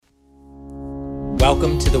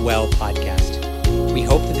Welcome to the Well podcast. We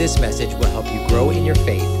hope that this message will help you grow in your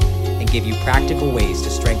faith and give you practical ways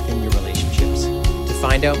to strengthen your relationships. To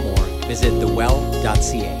find out more, visit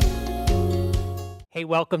thewell.ca. Hey,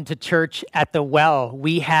 welcome to Church at the Well.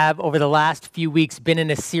 We have, over the last few weeks, been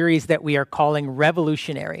in a series that we are calling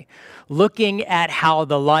Revolutionary, looking at how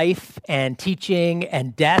the life and teaching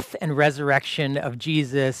and death and resurrection of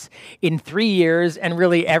Jesus in 3 years, and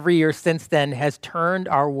really every year since then, has turned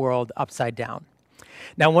our world upside down.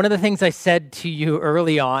 Now, one of the things I said to you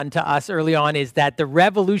early on, is that the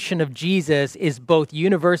revolution of Jesus is both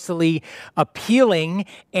universally appealing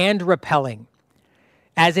and repelling.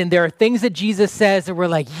 As in, there are things that Jesus says that we're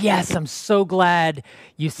like, yes, I'm so glad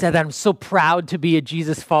you said that. I'm so proud to be a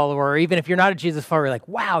Jesus follower. Or even if you're not a Jesus follower, you're like,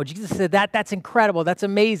 wow, Jesus said that. That's incredible. That's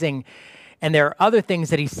amazing. And there are other things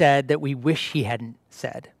that he said that we wish he hadn't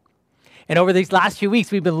said. And over these last few weeks,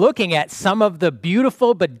 we've been looking at some of the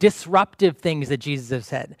beautiful but disruptive things that Jesus has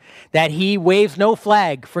said, that he waves no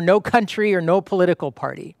flag for no country or no political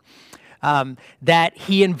party, that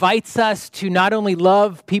he invites us to not only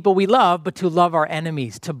love people we love, but to love our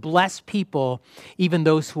enemies, to bless people, even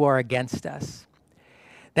those who are against us,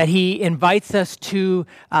 that he invites us to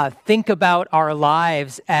think about our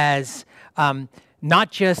lives as not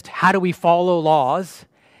just how do we follow laws,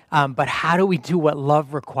 but how do we do what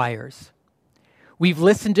love requires. We've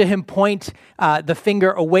listened to him point the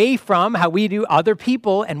finger away from how we do other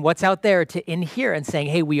people and what's out there to in here and saying,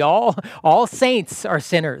 hey, we all saints are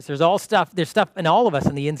sinners. There's stuff in all of us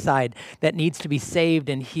on the inside that needs to be saved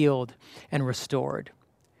and healed and restored.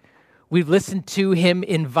 We've listened to him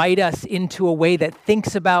invite us into a way that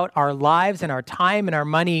thinks about our lives and our time and our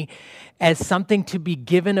money as something to be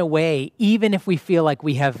given away, even if we feel like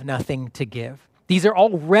we have nothing to give. These are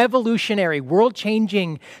all revolutionary,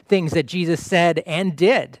 world-changing things that Jesus said and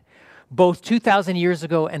did, both 2,000 years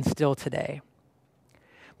ago and still today.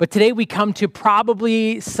 But today we come to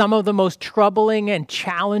probably some of the most troubling and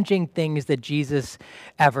challenging things that Jesus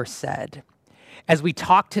ever said, as we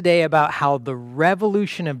talk today about how the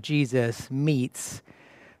revolution of Jesus meets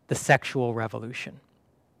the sexual revolution,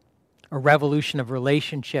 a revolution of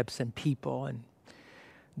relationships and people and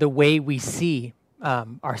the way we see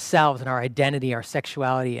ourselves and our identity, our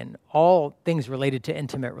sexuality, and all things related to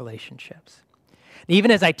intimate relationships. And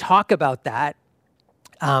even as I talk about that,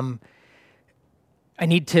 I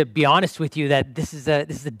need to be honest with you that this is a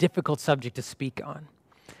difficult subject to speak on.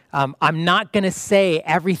 I'm not going to say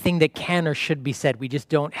everything that can or should be said. We just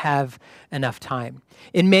don't have enough time.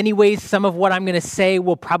 In many ways, some of what I'm going to say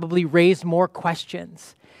will probably raise more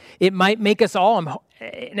questions. It might make us all,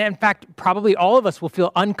 and in fact, probably all of us will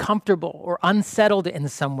feel uncomfortable or unsettled in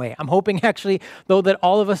some way. I'm hoping actually, though, that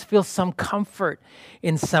all of us feel some comfort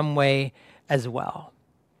in some way as well.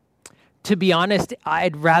 To be honest,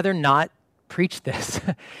 I'd rather not preach this.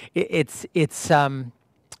 It's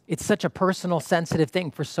such a personal, sensitive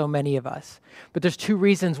thing for so many of us. But there's two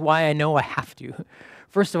reasons why I know I have to.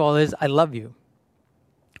 First of all is I love you.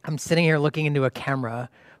 I'm sitting here looking into a camera,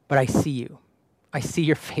 but I see you. I see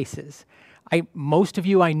your faces. Most of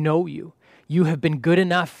you, I know you. You have been good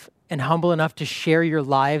enough and humble enough to share your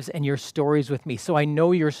lives and your stories with me. So I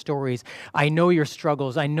know your stories. I know your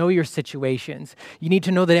struggles. I know your situations. You need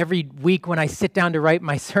to know that every week when I sit down to write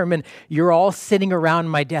my sermon, you're all sitting around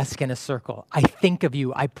my desk in a circle. I think of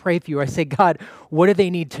you. I pray for you. I say, God, what do they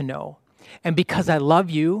need to know? And because I love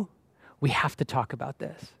you, we have to talk about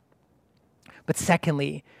this. But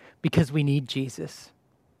secondly, because we need Jesus.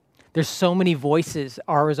 There's so many voices,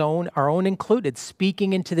 our own included,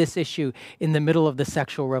 speaking into this issue in the middle of the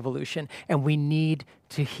sexual revolution, and we need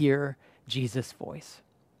to hear Jesus' voice.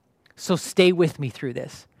 So stay with me through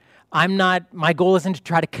this. My goal isn't to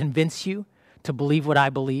try to convince you to believe what I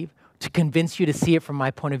believe, to convince you to see it from my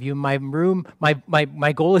point of view. My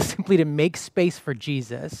goal is simply to make space for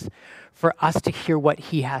Jesus, for us to hear what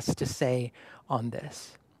he has to say on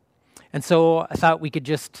this. And so I thought we could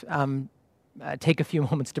just take a few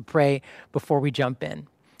moments to pray before we jump in.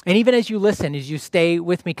 And even as you listen, as you stay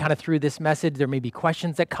with me kind of through this message, there may be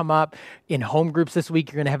questions that come up. In home groups this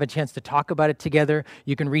week, you're going to have a chance to talk about it together.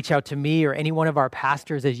 You can reach out to me or any one of our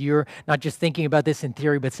pastors as you're not just thinking about this in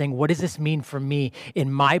theory, but saying, what does this mean for me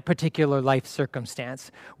in my particular life circumstance?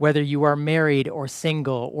 Whether you are married or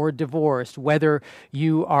single or divorced, whether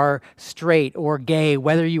you are straight or gay,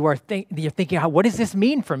 whether you are you're thinking, what does this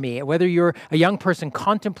mean for me? Whether you're a young person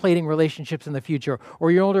contemplating relationships in the future, or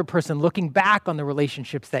you're an older person looking back on the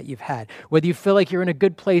relationships that you've had, whether you feel like you're in a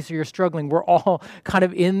good place or you're struggling, we're all kind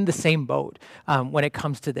of in the same boat when it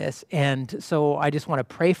comes to this. And so I just want to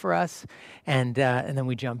pray for us, and then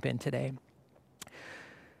we jump in today.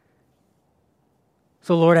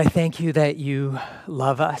 So Lord, I thank you that you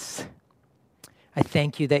love us. I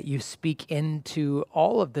thank you that you speak into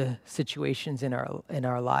all of the situations in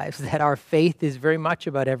our lives, that our faith is very much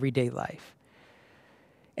about everyday life,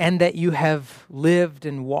 and that you have lived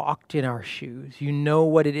and walked in our shoes. You know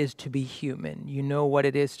what it is to be human. You know what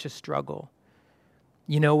it is to struggle.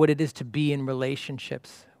 You know what it is to be in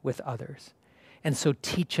relationships with others. And so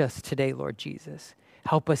teach us today, Lord Jesus.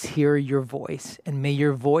 Help us hear your voice, and may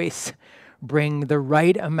your voice bring the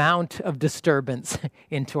right amount of disturbance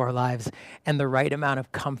into our lives and the right amount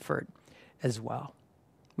of comfort as well.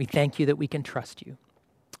 We thank you that we can trust you.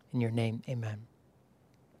 In your name, amen.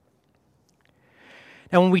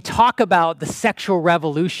 Now, when we talk about the sexual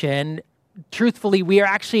revolution, truthfully, we are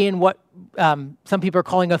actually in what some people are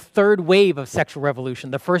calling a third wave of sexual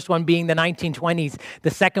revolution. The first one being the 1920s,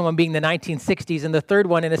 the second one being the 1960s, and the third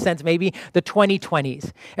one, in a sense, maybe the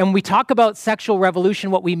 2020s. And when we talk about sexual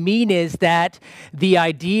revolution, what we mean is that the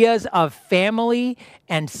ideas of family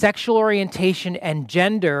and sexual orientation and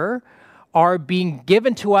gender are being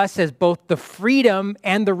given to us as both the freedom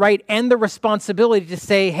and the right and the responsibility to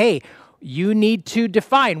say, hey, you need to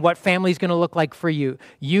define what family is going to look like for you.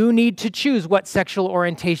 You need to choose what sexual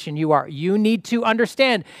orientation you are. You need to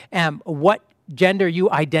understand what gender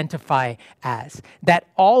you identify as. That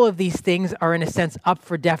all of these things are, in a sense, up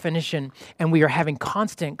for definition, and we are having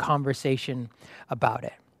constant conversation about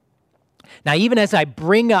it. Now, even as I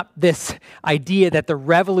bring up this idea that the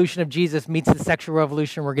revolution of Jesus meets the sexual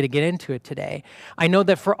revolution, we're going to get into it today. I know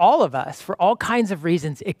that for all of us, for all kinds of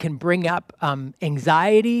reasons, it can bring up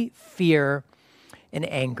anxiety, fear, and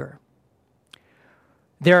anger.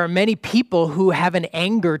 There are many people who have an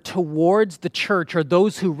anger towards the church or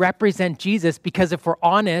those who represent Jesus because, if we're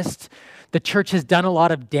honest, the church has done a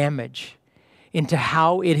lot of damage into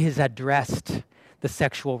how it has addressed the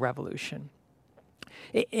sexual revolution.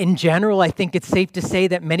 In general, I think it's safe to say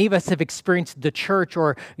that many of us have experienced the church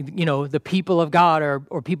or, the people of God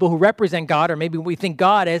or people who represent God, or maybe we think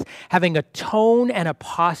God is, having a tone and a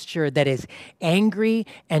posture that is angry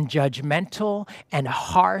and judgmental and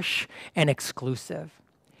harsh and exclusive.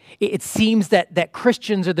 It seems that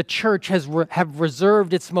Christians or the church have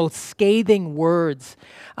reserved its most scathing words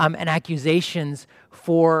and accusations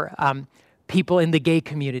for people in the gay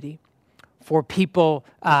community, for people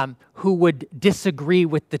who would disagree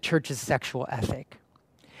with the church's sexual ethic.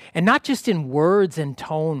 And not just in words and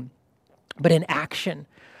tone, but in action.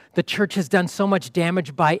 The church has done so much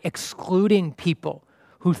damage by excluding people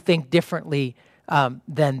who think differently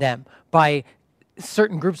than them, by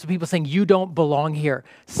certain groups of people saying, you don't belong here.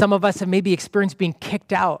 Some of us have maybe experienced being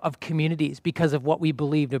kicked out of communities because of what we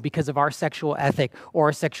believed or because of our sexual ethic or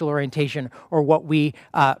our sexual orientation or what we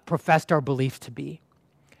professed our belief to be.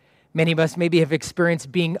 Many of us maybe have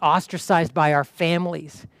experienced being ostracized by our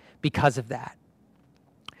families because of that.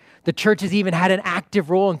 The church has even had an active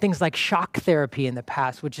role in things like shock therapy in the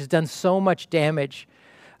past, which has done so much damage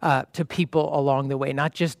to people along the way,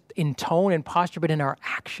 not just in tone and posture, but in our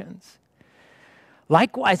actions.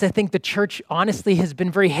 Likewise, I think the church honestly has been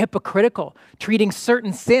very hypocritical, treating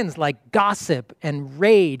certain sins like gossip and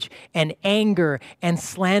rage and anger and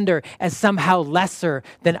slander as somehow lesser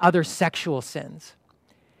than other sexual sins.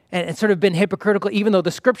 And sort of been hypocritical, even though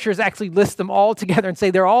the scriptures actually list them all together and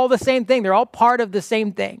say they're all the same thing. They're all part of the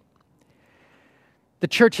same thing. The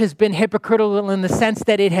church has been hypocritical in the sense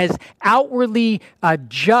that it has outwardly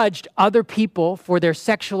judged other people for their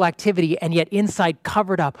sexual activity and yet inside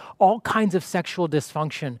covered up all kinds of sexual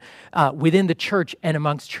dysfunction within the church and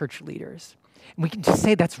amongst church leaders. And we can just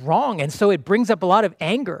say that's wrong. And so it brings up a lot of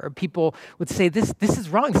anger. People would say, this is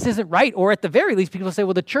wrong, this isn't right. Or at the very least, people say,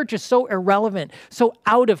 well, the church is so irrelevant, so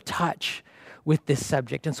out of touch with this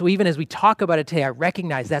subject. And so even as we talk about it today, I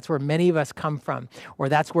recognize that's where many of us come from, or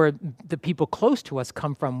that's where the people close to us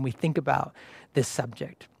come from when we think about this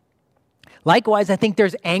subject. Likewise, I think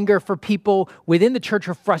there's anger for people within the church,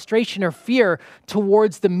 or frustration or fear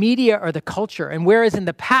towards the media or the culture. And whereas in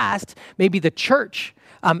the past, maybe the church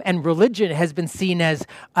and religion has been seen as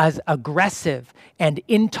aggressive and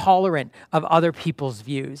intolerant of other people's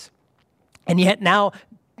views. And yet now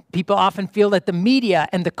people often feel that the media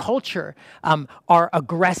and the culture are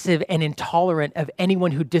aggressive and intolerant of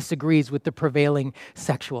anyone who disagrees with the prevailing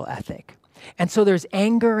sexual ethic. And so there's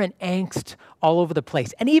anger and angst all over the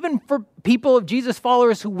place. And even for people of Jesus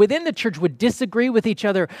followers who within the church would disagree with each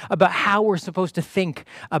other about how we're supposed to think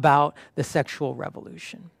about the sexual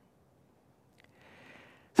revolution.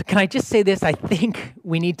 So can I just say this? I think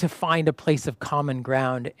we need to find a place of common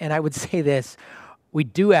ground. And I would say this, we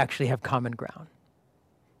do actually have common ground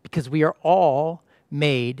because we are all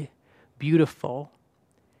made beautiful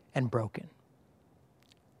and broken.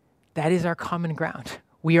 That is our common ground.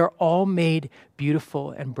 We are all made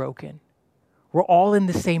beautiful and broken. We're all in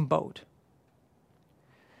the same boat.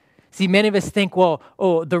 See, many of us think,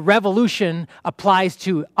 the revolution applies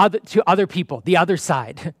to other people, the other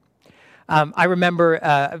side. I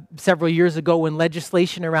remember several years ago when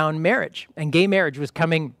legislation around marriage and gay marriage was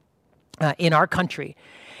coming in our country.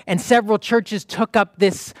 And several churches took up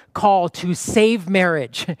this call to save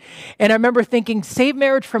marriage. And I remember thinking, save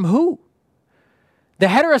marriage from who? The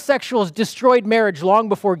heterosexuals destroyed marriage long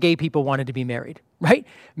before gay people wanted to be married, right?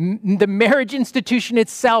 The marriage institution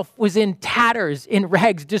itself was in tatters, in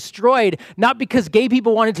rags, destroyed, not because gay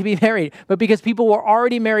people wanted to be married, but because people were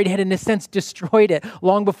already married, had in a sense destroyed it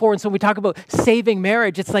long before. And so when we talk about saving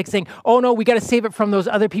marriage, it's like saying, oh no, we got to save it from those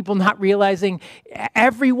other people, not realizing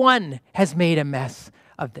everyone has made a mess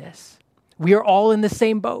of this. We are all in the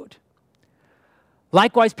same boat.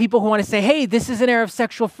 Likewise, people who want to say, hey, this is an era of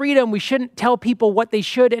sexual freedom. We shouldn't tell people what they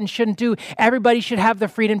should and shouldn't do. Everybody should have the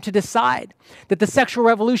freedom to decide. That the sexual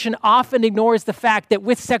revolution often ignores the fact that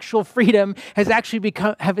with sexual freedom has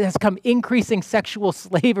come increasing sexual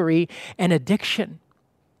slavery and addiction.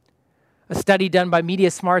 A study done by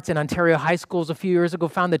Media Smarts in Ontario high schools a few years ago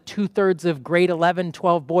found that 2/3 of grade 11,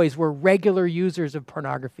 12 boys were regular users of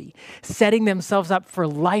pornography, setting themselves up for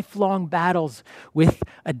lifelong battles with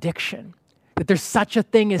addiction. That there's such a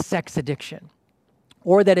thing as sex addiction,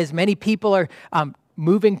 or that as many people are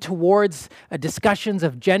moving towards discussions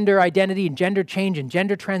of gender identity and gender change and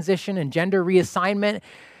gender transition and gender reassignment,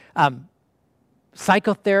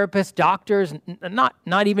 psychotherapists, doctors,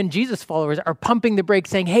 not even Jesus followers are pumping the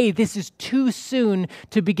brakes saying, hey, this is too soon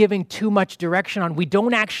to be giving too much direction on. We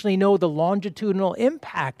don't actually know the longitudinal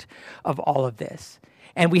impact of all of this.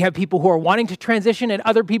 And we have people who are wanting to transition and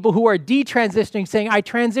other people who are detransitioning, saying, I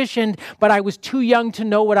transitioned, but I was too young to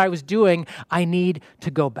know what I was doing. I need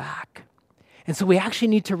to go back. And so we actually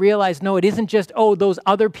need to realize, no, it isn't just, those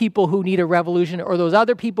other people who need a revolution or those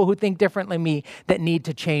other people who think differently than me that need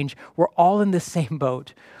to change. We're all in the same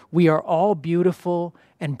boat. We are all beautiful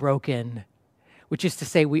and broken, which is to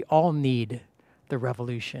say we all need the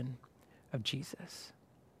revolution of Jesus.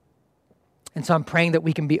 And so I'm praying that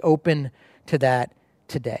we can be open to that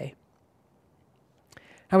today.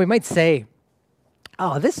 Now we might say,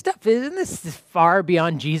 this stuff, isn't this far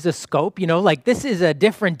beyond Jesus' scope? This is a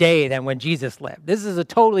different day than when Jesus lived. This is a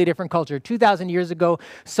totally different culture. 2,000 years ago,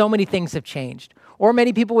 so many things have changed. Or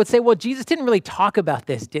many people would say, well, Jesus didn't really talk about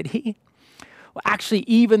this, did he? Well, actually,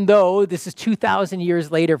 even though this is 2,000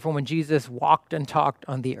 years later from when Jesus walked and talked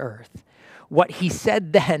on the earth, what he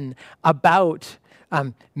said then about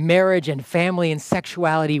marriage and family and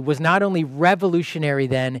sexuality was not only revolutionary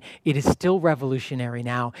then, it is still revolutionary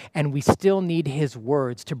now, and we still need his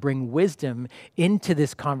words to bring wisdom into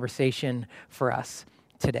this conversation for us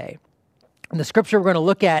today. And the scripture we're going to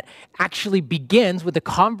look at actually begins with a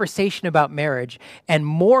conversation about marriage and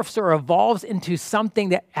morphs or evolves into something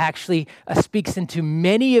that actually speaks into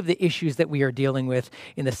many of the issues that we are dealing with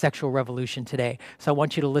in the sexual revolution today. So I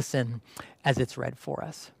want you to listen as it's read for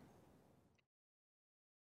us.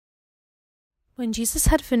 When Jesus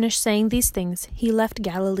had finished saying these things, he left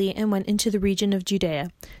Galilee and went into the region of Judea,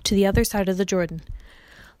 to the other side of the Jordan.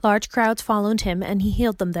 Large crowds followed him, and he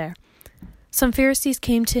healed them there. Some Pharisees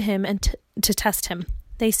came to him to test him.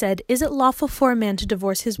 They said, "Is it lawful for a man to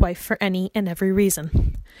divorce his wife for any and every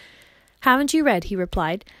reason?" "Haven't you read," he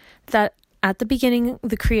replied, "that at the beginning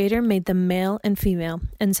the Creator made them male and female,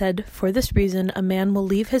 and said, 'For this reason a man will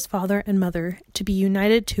leave his father and mother to be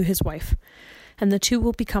united to his wife, and the two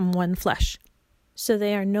will become one flesh.' So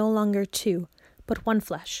they are no longer two, but one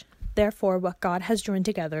flesh. Therefore, what God has joined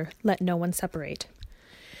together, let no one separate."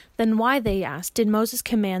 Then why, they asked, did Moses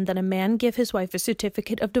command that a man give his wife a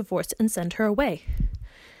certificate of divorce and send her away?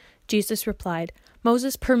 Jesus replied,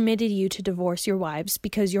 "Moses permitted you to divorce your wives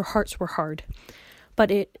because your hearts were hard.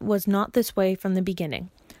 But it was not this way from the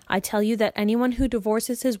beginning. I tell you that anyone who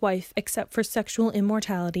divorces his wife except for sexual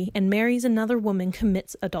immorality and marries another woman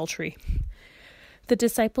commits adultery." The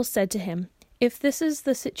disciples said to him, "If this is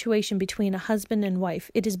the situation between a husband and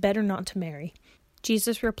wife, it is better not to marry."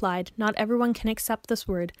 Jesus replied, "Not everyone can accept this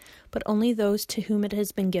word, but only those to whom it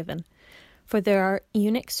has been given. For there are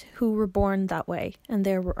eunuchs who were born that way, and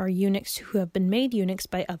there are eunuchs who have been made eunuchs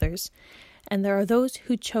by others, and there are those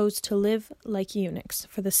who chose to live like eunuchs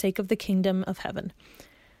for the sake of the kingdom of heaven.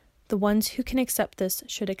 The ones who can accept this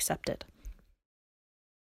should accept it."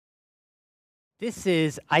 This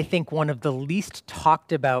is, I think, one of the least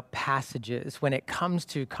talked about passages when it comes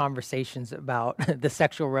to conversations about the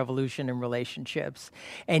sexual revolution and relationships,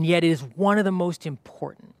 and yet it is one of the most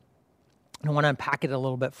important. I want to unpack it a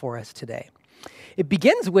little bit for us today. It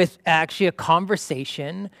begins with actually a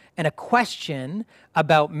conversation and a question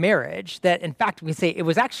about marriage that, in fact, we say it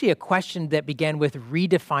was actually a question that began with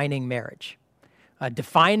redefining marriage,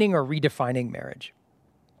 defining or redefining marriage.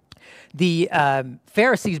 The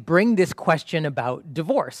Pharisees bring this question about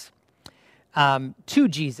divorce to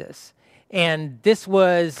Jesus. And this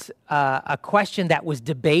was a question that was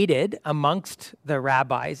debated amongst the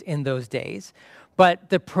rabbis in those days. But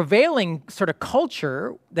the prevailing sort of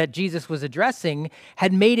culture that Jesus was addressing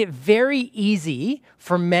had made it very easy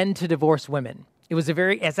for men to divorce women.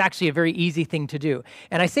 It's actually a very easy thing to do.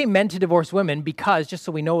 And I say men to divorce women because, just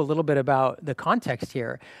so we know a little bit about the context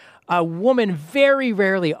here, a woman very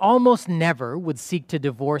rarely, almost never, would seek to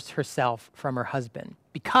divorce herself from her husband.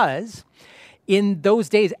 Because in those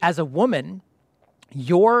days, as a woman,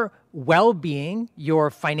 your well-being, your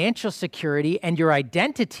financial security, and your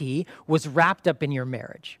identity was wrapped up in your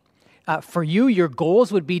marriage. For you, your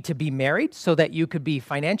goals would be to be married so that you could be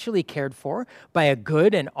financially cared for by a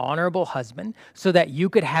good and honorable husband, so that you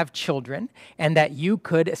could have children, and that you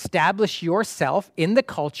could establish yourself in the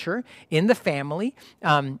culture, in the family,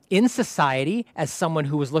 in society as someone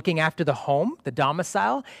who was looking after the home, the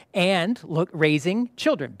domicile, and raising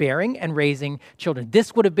children, bearing and raising children.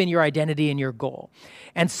 This would have been your identity and your goal.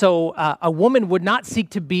 And so a woman would not seek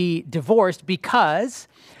to be divorced because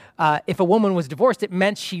if a woman was divorced, it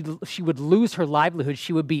meant she would lose her livelihood.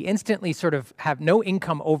 She would be instantly sort of have no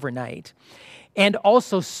income overnight. And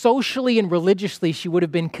also socially and religiously, she would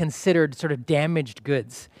have been considered sort of damaged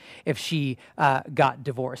goods if she got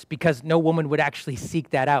divorced, because no woman would actually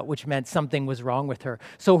seek that out, which meant something was wrong with her.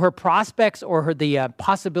 So her prospects or the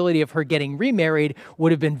possibility of her getting remarried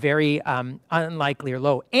would have been very unlikely or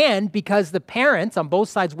low. And because the parents on both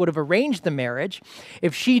sides would have arranged the marriage,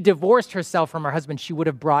 if she divorced herself from her husband, she would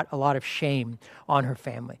have brought a lot of shame on her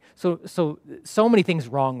family. So many things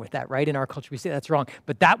wrong with that, right? In our culture, we say that's wrong.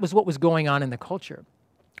 But that was what was going on in the culture,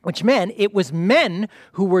 which meant it was men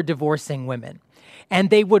who were divorcing women. And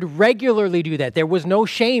they would regularly do that. There was no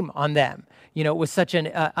shame on them. You know, it was such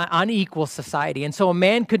an unequal society. And so a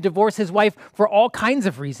man could divorce his wife for all kinds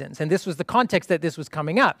of reasons. And this was the context that this was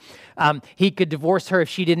coming up. He could divorce her if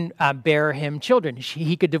she didn't bear him children.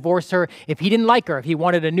 He could divorce her if he didn't like her, if he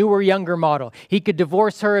wanted a newer, younger model. He could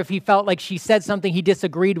divorce her if he felt like she said something he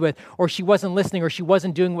disagreed with, or she wasn't listening, or she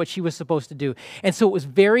wasn't doing what she was supposed to do. And so it was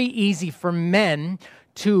very easy for men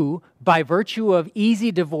to, by virtue of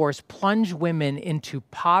easy divorce, plunge women into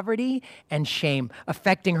poverty and shame,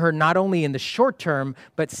 affecting her not only in the short term,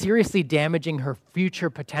 but seriously damaging her future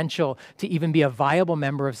potential to even be a viable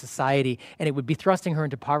member of society. And it would be thrusting her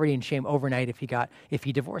into poverty and shame overnight if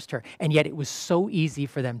he divorced her. And yet it was so easy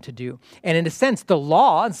for them to do. And in a sense, the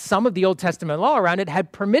law, and some of the Old Testament law around it,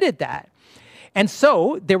 had permitted that. And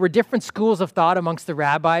so there were different schools of thought amongst the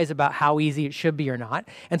rabbis about how easy it should be or not.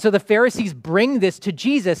 And so the Pharisees bring this to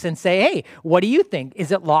Jesus and say, hey, what do you think?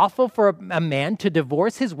 Is it lawful for a man to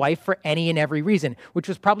divorce his wife for any and every reason? Which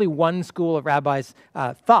was probably one school of rabbis'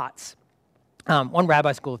 thoughts, one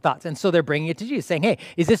rabbi school of thoughts. And so they're bringing it to Jesus, saying, hey,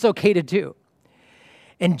 is this okay to do?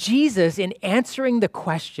 And Jesus, in answering the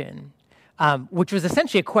question, which was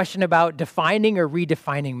essentially a question about defining or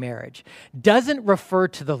redefining marriage, doesn't refer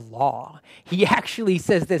to the law. He actually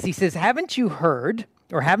says this. He says, haven't you heard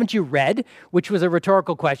or haven't you read, which was a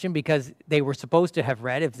rhetorical question because they were supposed to have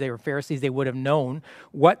read. If they were Pharisees, they would have known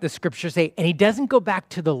what the scriptures say. And he doesn't go back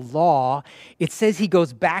to the law. It says he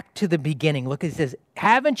goes back to the beginning. Look, it says,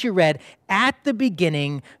 haven't you read, at the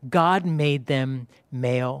beginning, God made them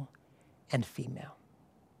male and female.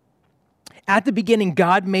 At the beginning,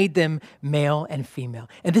 God made them male and female.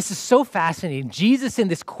 And this is so fascinating. Jesus, in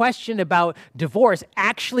this question about divorce,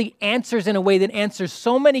 actually answers in a way that answers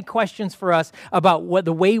so many questions for us about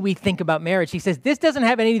the way we think about marriage. He says, this doesn't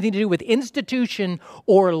have anything to do with institution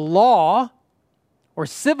or law or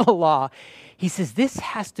civil law. He says, this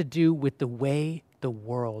has to do with the way the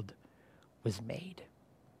world was made.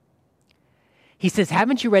 He says,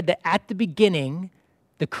 haven't you read that at the beginning,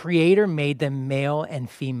 the Creator made them male and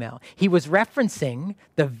female? He was referencing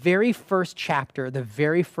the very first chapter, the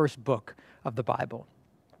very first book of the Bible,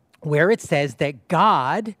 where it says that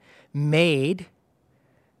God made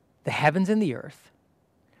the heavens and the earth,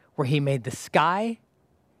 where he made the sky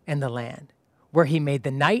and the land, where he made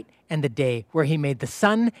the night and the day, where he made the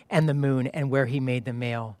sun and the moon, and where he made the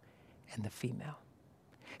male and the female.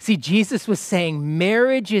 See, Jesus was saying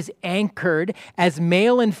marriage is anchored as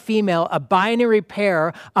male and female, a binary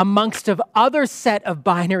pair amongst of other set of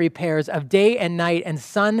binary pairs of day and night and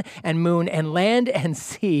sun and moon and land and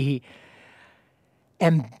sea,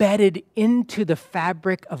 embedded into the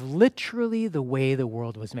fabric of literally the way the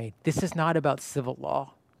world was made. This is not about civil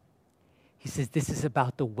law. He says this is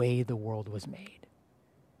about the way the world was made.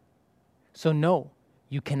 So no,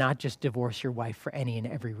 you cannot just divorce your wife for any and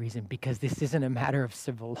every reason, because this isn't a matter of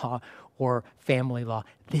civil law or family law.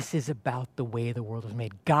 This is about the way the world was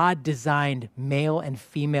made. God designed male and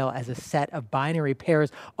female as a set of binary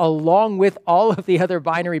pairs along with all of the other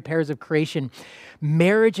binary pairs of creation.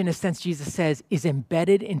 Marriage, in a sense, Jesus says, is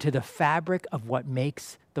embedded into the fabric of what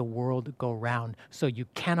makes the world go round. So you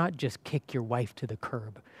cannot just kick your wife to the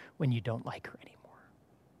curb when you don't like her anymore.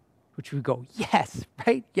 Which we go, yes,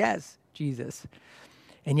 right? Yes, Jesus.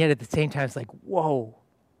 And yet at the same time, it's like, whoa,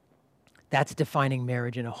 that's defining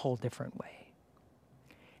marriage in a whole different way.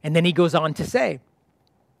 And then he goes on to say,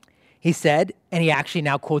 he said, and he actually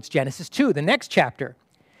now quotes Genesis 2, the next chapter.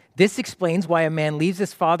 This explains why a man leaves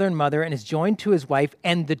his father and mother and is joined to his wife,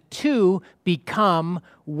 and the two become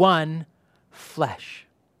one flesh.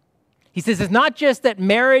 He says it's not just that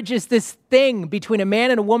marriage is this thing between a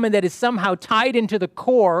man and a woman that is somehow tied into the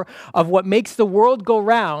core of what makes the world go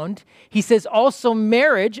round. He says also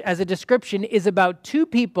marriage, as a description, is about two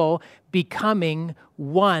people becoming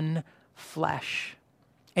one flesh.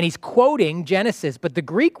 And he's quoting Genesis, but the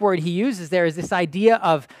Greek word he uses there is this idea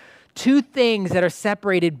of two things that are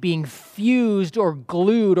separated being fused or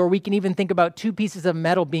glued, or we can even think about two pieces of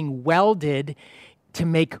metal being welded to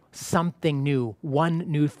make something new, one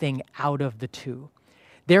new thing out of the two.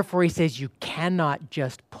 Therefore, he says you cannot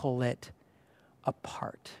just pull it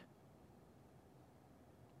apart.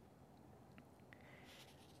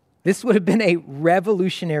 This would have been a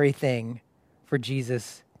revolutionary thing for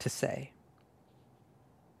Jesus to say.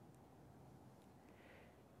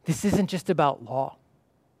 This isn't just about law.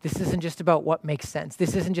 This isn't just about what makes sense.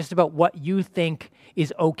 This isn't just about what you think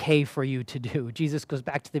is okay for you to do. Jesus goes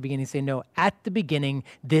back to the beginning and says, no, at the beginning,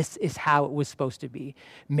 this is how it was supposed to be.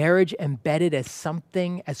 Marriage embedded as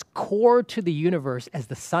something as core to the universe as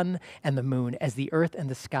the sun and the moon, as the earth and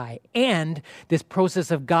the sky. And this process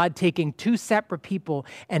of God taking two separate people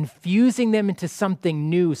and fusing them into something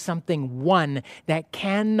new, something one that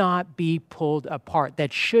cannot be pulled apart,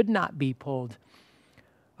 that should not be pulled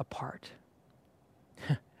apart.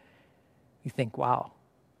 You think, wow,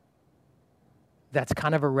 that's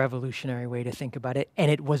kind of a revolutionary way to think about it. And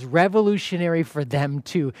it was revolutionary for them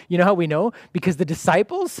too. You know how we know? Because the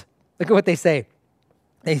disciples, look at what they say.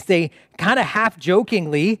 They say kind of half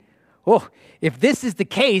jokingly, oh, if this is the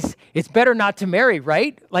case, it's better not to marry,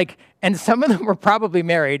 right? Like, and some of them were probably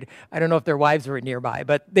married. I don't know if their wives were nearby,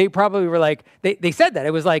 but they probably were like, they said that.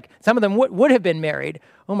 It was like some of them would have been married.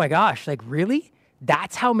 Oh my gosh, like really?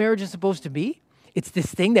 That's how marriage is supposed to be? It's this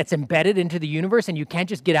thing that's embedded into the universe and you can't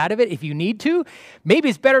just get out of it if you need to. Maybe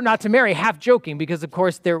it's better not to marry, half joking, because of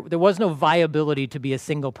course there was no viability to be a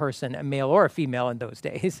single person, a male or a female in those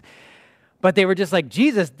days. But they were just like,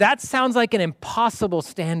 Jesus, that sounds like an impossible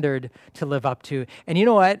standard to live up to. And you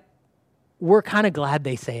know what? We're kind of glad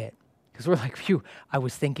they say it, because we're like, phew, I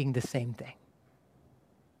was thinking the same thing.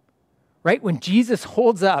 Right? When Jesus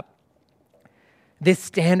holds up this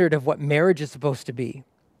standard of what marriage is supposed to be,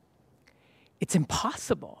 it's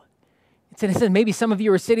impossible. It's in a sense, maybe some of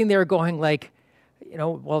you are sitting there going like, you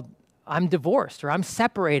know, well, I'm divorced, or I'm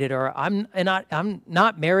separated, or I'm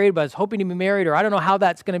not married, but I was hoping to be married, or I don't know how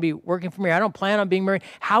that's going to be working for me. I don't plan on being married.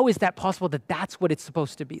 How is that possible that that's what it's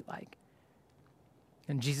supposed to be like?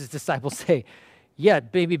 And Jesus' disciples say, yeah,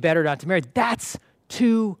 maybe better not to marry. That's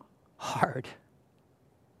too hard.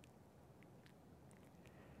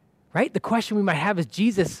 Right? The question we might have is,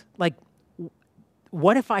 Jesus, like,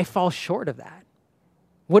 what if I fall short of that?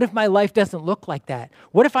 What if my life doesn't look like that?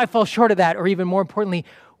 What if I fall short of that? Or even more importantly,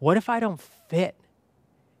 what if I don't fit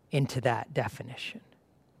into that definition?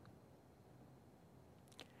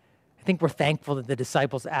 I think we're thankful that the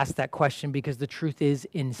disciples asked that question, because the truth is,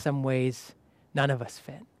 in some ways, none of us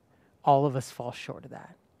fit. All of us fall short of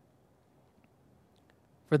that.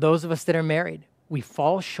 For those of us that are married, we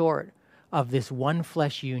fall short of this one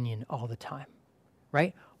flesh union all the time,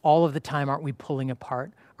 right? All of the time, aren't we pulling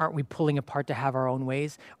apart? Aren't we pulling apart to have our own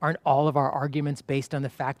ways? Aren't all of our arguments based on the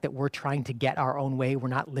fact that we're trying to get our own way? We're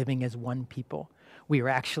not living as one people. We are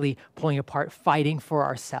actually pulling apart, fighting for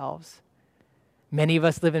ourselves. Many of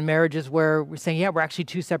us live in marriages where we're saying, yeah, we're actually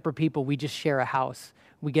two separate people. We just share a house.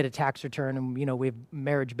 We get a tax return and, you know, we have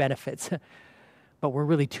marriage benefits. But we're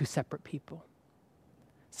really two separate people.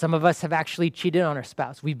 Some of us have actually cheated on our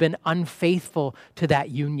spouse. We've been unfaithful to that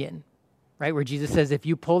union. Right, where Jesus says, if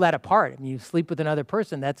you pull that apart and you sleep with another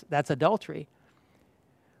person, that's adultery.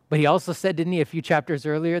 But he also said, didn't he, a few chapters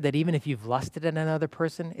earlier, that even if you've lusted at another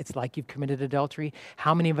person, it's like you've committed adultery.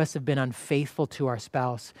 How many of us have been unfaithful to our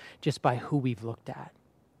spouse just by who we've looked at?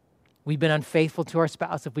 we've been unfaithful to our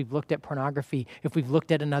spouse, if we've looked at pornography, if we've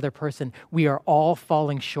looked at another person, we are all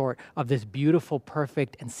falling short of this beautiful,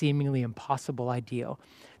 perfect, and seemingly impossible ideal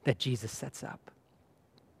that Jesus sets up.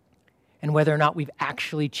 And whether or not we've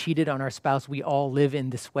actually cheated on our spouse, we all live in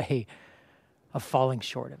this way of falling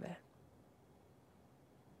short of it.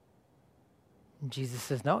 And Jesus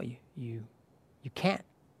says, no, you can't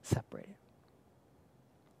separate it.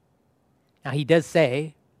 Now, he does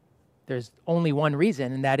say there's only one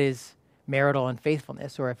reason, and that is marital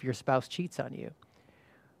unfaithfulness, or if your spouse cheats on you,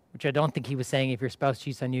 which I don't think he was saying if your spouse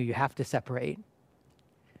cheats on you, you have to separate.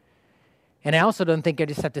 And I also don't think, I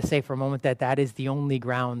just have to say for a moment, that that is the only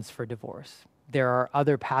grounds for divorce. There are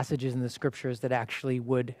other passages in the scriptures that actually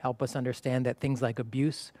would help us understand that things like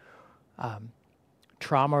abuse,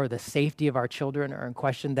 trauma, or the safety of our children are in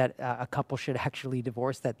question, that a couple should actually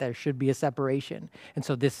divorce, that there should be a separation. And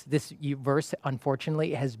so this verse,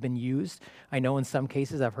 unfortunately, has been used. I know in some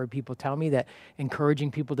cases, I've heard people tell me that encouraging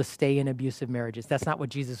people to stay in abusive marriages. That's not what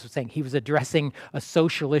Jesus was saying. He was addressing a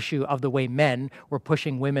social issue of the way men were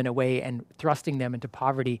pushing women away and thrusting them into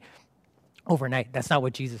poverty overnight. That's not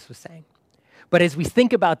what Jesus was saying. But as we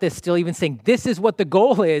think about this, still even saying this is what the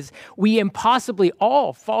goal is, we impossibly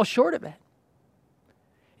all fall short of it.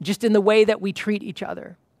 Just in the way that we treat each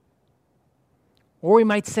other. Or we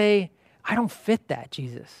might say, I don't fit that,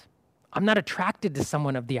 Jesus. I'm not attracted to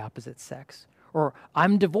someone of the opposite sex. Or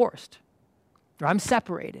I'm divorced. Or I'm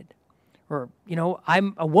separated. Or,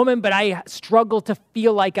 I'm a woman, but I struggle to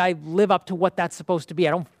feel like I live up to what that's supposed to be.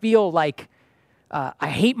 I don't feel like I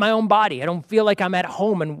hate my own body. I don't feel like I'm at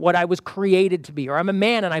home and what I was created to be. Or I'm a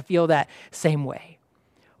man and I feel that same way.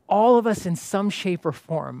 All of us in some shape or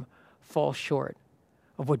form fall short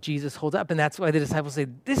of what Jesus holds up. And that's why the disciples say,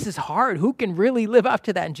 this is hard. Who can really live up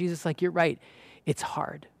to that? And Jesus is like, you're right. It's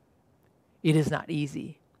hard. It is not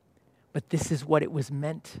easy. But this is what it was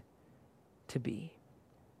meant to be.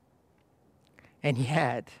 And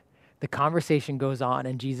yet, the conversation goes on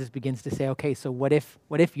and Jesus begins to say, okay, so what if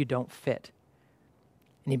you don't fit?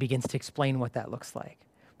 And he begins to explain what that looks like.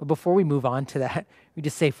 But before we move on to that, we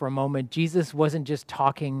just say for a moment, Jesus wasn't just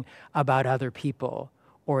talking about other people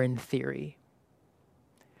or in theory.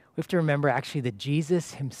 We have to remember actually that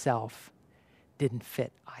Jesus himself didn't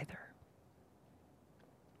fit either.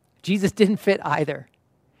 Jesus didn't fit either.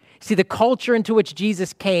 See, the culture into which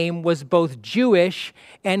Jesus came was both Jewish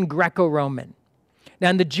and greco-roman. Now,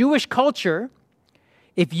 in the Jewish culture,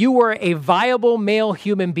 if you were a viable male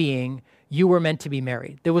human being, you were meant to be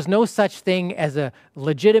married. There was no such thing as a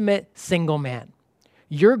legitimate single man.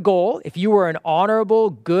 Your goal, if you were an honorable,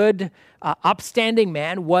 good, upstanding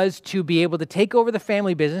man, was to be able to take over the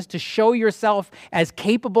family business, to show yourself as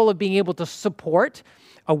capable of being able to support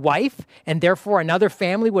a wife, and therefore another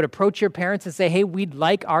family would approach your parents and say, hey, we'd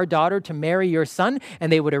like our daughter to marry your son,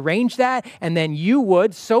 and they would arrange that, and then you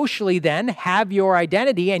would socially then have your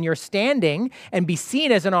identity and your standing and be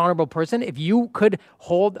seen as an honorable person if you could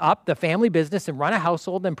hold up the family business and run a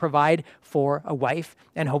household and provide for a wife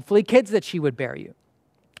and hopefully kids that she would bear you.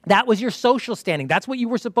 That was your social standing. That's what you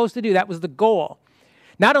were supposed to do. That was the goal.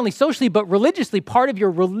 Not only socially, but religiously. Part of your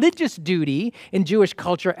religious duty in Jewish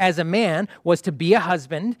culture as a man was to be a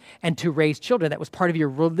husband and to raise children. That was part of your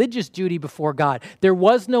religious duty before God. There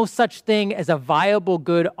was no such thing as a viable,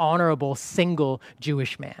 good, honorable, single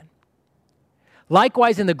Jewish man.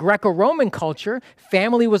 Likewise, in the Greco-Roman culture,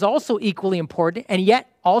 family was also equally important, and yet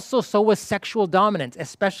also so was sexual dominance,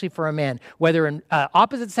 especially for a man, whether in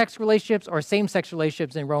opposite sex relationships or same-sex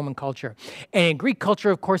relationships in Roman culture. And in Greek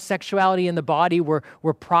culture, of course, sexuality and the body were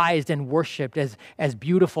prized and worshipped as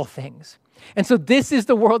beautiful things. And so this is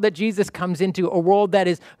the world that Jesus comes into, a world that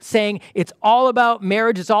is saying it's all about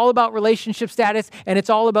marriage, it's all about relationship status, and it's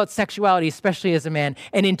all about sexuality, especially as a man.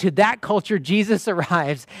 And into that culture, Jesus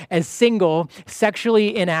arrives as single,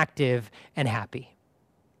 sexually inactive, and happy.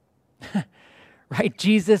 Right?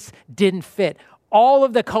 Jesus didn't fit all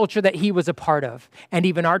of the culture that he was a part of. And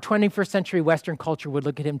even our 21st century Western culture would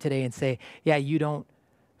look at him today and say, yeah, you don't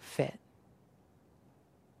fit.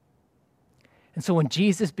 And so when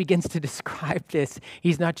Jesus begins to describe this,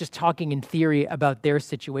 he's not just talking in theory about their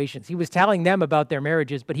situations. He was telling them about their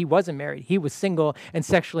marriages, but he wasn't married. He was single and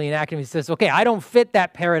sexually inactive. He says, okay, I don't fit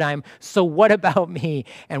that paradigm, so what about me?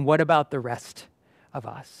 And what about the rest of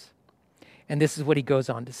us? And this is what he goes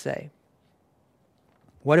on to say.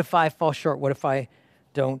 What if I fall short? What if I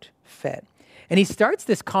don't fit? And he starts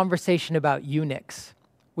this conversation about eunuchs,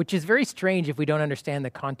 which is very strange if we don't understand the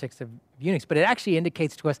context of eunuchs, but it actually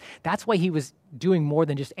indicates to us that's why he was doing more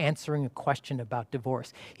than just answering a question about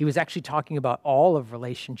divorce. He was actually talking about all of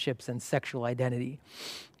relationships and sexual identity.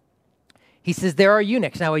 He says there are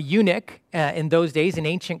eunuchs. Now, a eunuch in those days, in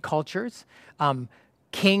ancient cultures,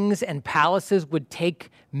 kings and palaces would take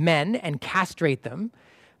men and castrate them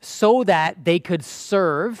so that they could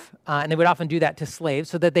serve, and they would often do that to slaves,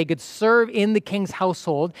 so that they could serve in the king's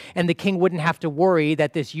household, and the king wouldn't have to worry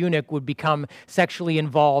that this eunuch would become sexually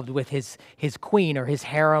involved with his queen or his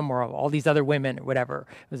harem or all these other women or whatever.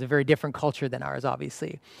 It was a very different culture than ours,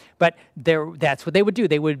 obviously. But that's what they would do.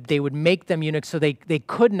 They would make them eunuchs so they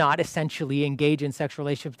could not essentially engage in sexual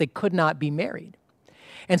relationships. They could not be married.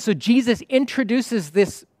 And so Jesus introduces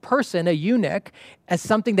this person, a eunuch, as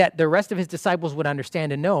something that the rest of his disciples would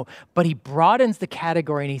understand and know, but he broadens the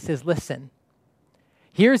category and he says, listen,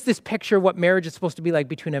 here's this picture of what marriage is supposed to be like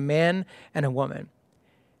between a man and a woman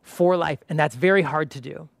for life, and that's very hard to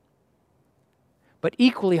do. But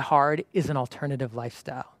equally hard is an alternative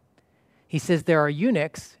lifestyle. He says there are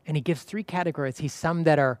eunuchs, and he gives 3 categories. He's some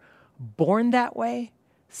that are born that way,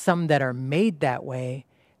 some that are made that way,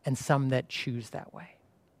 and some that choose that way.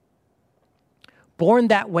 Born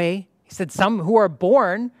that way, he said some who are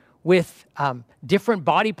born with different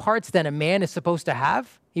body parts than a man is supposed to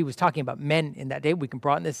have. He was talking about men in that day. We can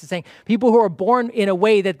broaden this to saying people who are born in a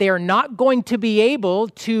way that they are not going to be able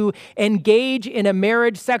to engage in a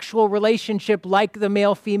marriage sexual relationship like the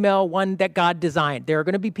male-female one that God designed. There are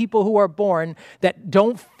going to be people who are born that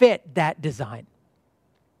don't fit that design.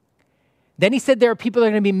 Then he said there are people that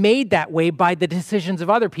are going to be made that way by the decisions of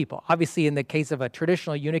other people. Obviously, in the case of a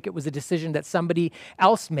traditional eunuch, it was a decision that somebody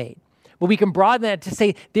else made. But we can broaden that to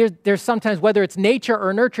say there's sometimes, whether it's nature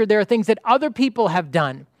or nurture, there are things that other people have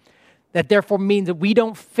done that therefore means that we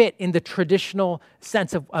don't fit in the traditional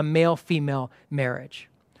sense of a male-female marriage.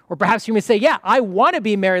 Or perhaps you may say, yeah, I want to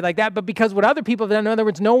be married like that, but because what other people have done, in other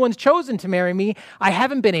words, no one's chosen to marry me, I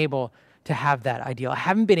haven't been able to have that ideal. I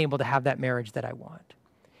haven't been able to have that marriage that I want.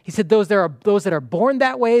 He said those that are born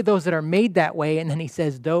that way, those that are made that way, and then he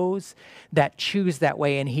says those that choose that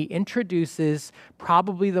way. And he introduces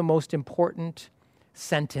probably the most important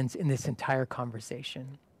sentence in this entire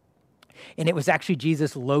conversation. And it was actually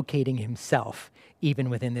Jesus locating himself even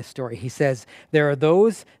within this story. He says, there are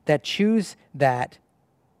those that choose that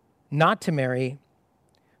not to marry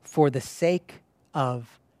for the sake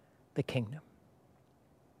of the kingdom.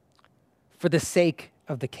 For the sake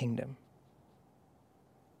of the kingdom.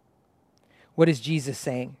 What is Jesus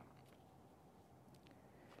saying?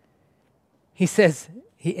 He says,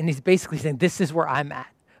 and he's basically saying, this is where I'm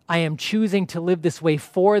at. I am choosing to live this way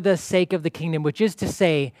for the sake of the kingdom, which is to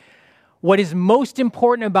say, what is most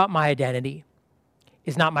important about my identity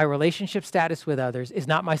is not my relationship status with others, is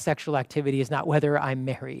not my sexual activity, is not whether I'm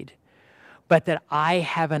married, but that I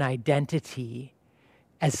have an identity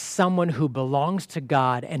as someone who belongs to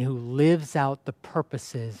God and who lives out the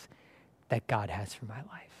purposes that God has for my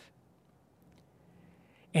life.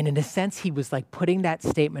 And in a sense, he was like putting that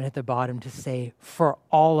statement at the bottom to say, for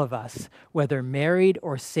all of us, whether married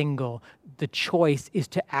or single, the choice is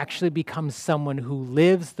to actually become someone who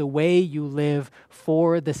lives the way you live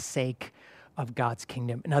for the sake of God's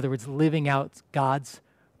kingdom. In other words, living out God's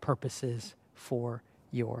purposes for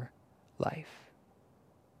your life.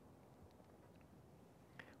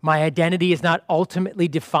 My identity is not ultimately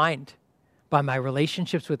defined by my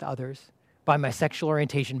relationships with others, by my sexual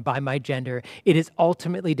orientation, by my gender. It is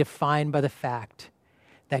ultimately defined by the fact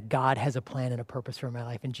that God has a plan and a purpose for my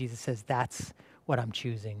life. And Jesus says, that's what I'm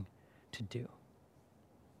choosing to do.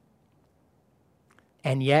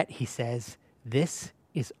 And yet, he says, this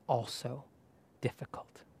is also difficult.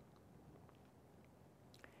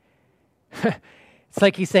 It's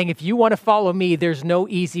like he's saying, if you want to follow me, there's no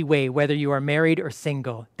easy way, whether you are married or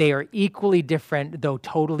single. They are equally different, though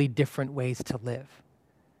totally different ways to live.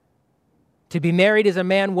 To be married is a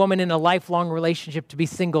man, woman in a lifelong relationship. To be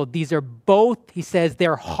single, these are both, he says,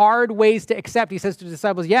 they're hard ways to accept. He says to the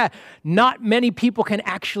disciples, yeah, not many people can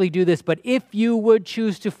actually do this, but if you would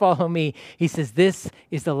choose to follow me, he says, this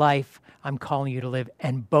is the life I'm calling you to live,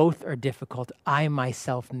 and both are difficult. I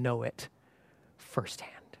myself know it firsthand.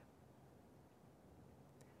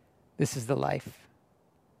 This is the life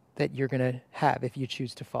that you're going to have if you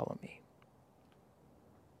choose to follow me.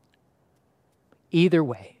 Either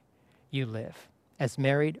way, you live as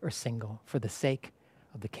married or single for the sake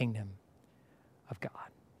of the kingdom of God.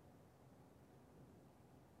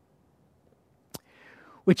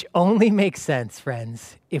 Which only makes sense,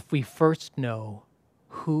 friends, if we first know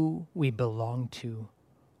who we belong to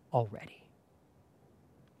already.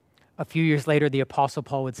 A few years later, the Apostle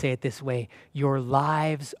Paul would say it this way: your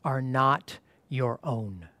lives are not your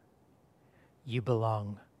own. You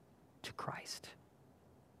belong to Christ.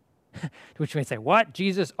 To which you may say, what?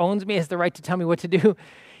 Jesus owns me, has the right to tell me what to do?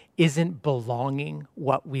 isn't belonging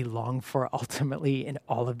what we long for ultimately in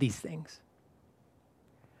all of these things?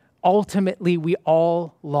 Ultimately, we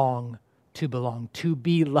all long to belong, to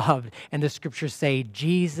be loved. And the scriptures say,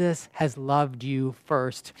 Jesus has loved you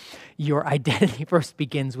first. Your identity first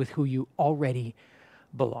begins with who you already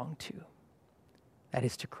belong to. That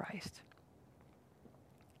is to Christ.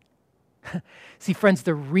 See, friends,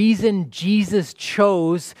 the reason Jesus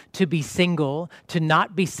chose to be single, to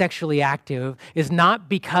not be sexually active, is not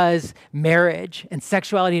because marriage and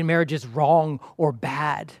sexuality in marriage is wrong or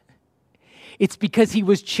bad. It's because he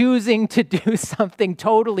was choosing to do something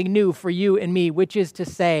totally new for you and me, which is to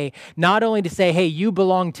say, not only to say, hey, you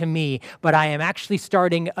belong to me, but I am actually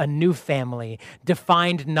starting a new family,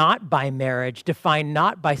 defined not by marriage, defined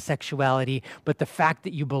not by sexuality, but the fact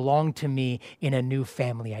that you belong to me in a new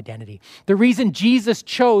family identity. The reason Jesus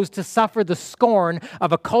chose to suffer the scorn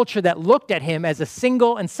of a culture that looked at him as a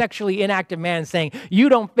single and sexually inactive man saying, you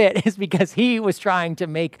don't fit, is because he was trying to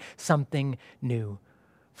make something new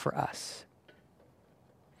for us.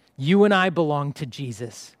 You and I belong to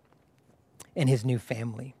Jesus and his new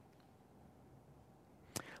family.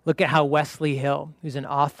 Look at how Wesley Hill, who's an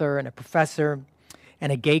author and a professor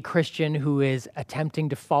and a gay Christian who is attempting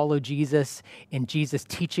to follow Jesus in Jesus'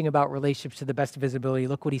 teaching about relationships to the best of his ability,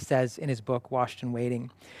 look what he says in his book, Washed and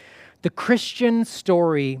Waiting. The Christian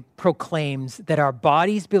story proclaims that our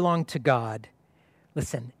bodies belong to God,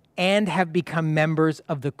 listen, and have become members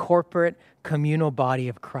of the corporate communal body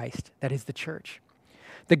of Christ, that is the church.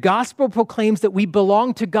 The gospel proclaims that we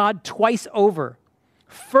belong to God twice over.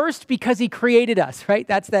 First, because he created us, right?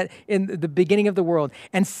 That's that in the beginning of the world.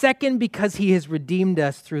 And second, because he has redeemed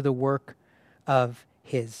us through the work of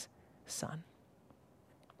his Son.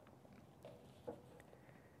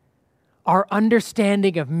 Our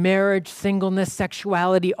understanding of marriage, singleness,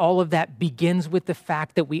 sexuality, all of that begins with the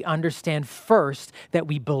fact that we understand first that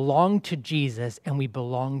we belong to Jesus and we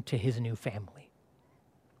belong to his new family.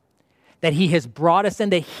 That he has brought us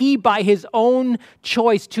in, that he, by his own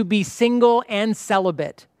choice to be single and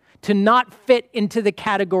celibate, to not fit into the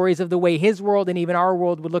categories of the way his world and even our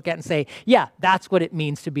world would look at and say, yeah, that's what it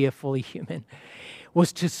means to be a fully human,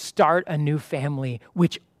 was to start a new family,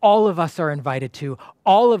 which all of us are invited to,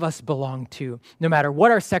 all of us belong to, no matter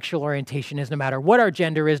what our sexual orientation is, no matter what our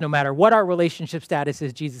gender is, no matter what our relationship status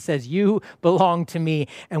is. Jesus says, you belong to me,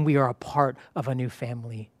 and we are a part of a new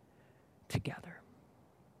family together.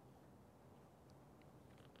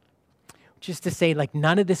 Just to say, like,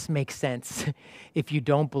 none of this makes sense if you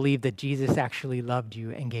don't believe that Jesus actually loved you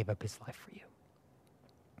and gave up his life for you.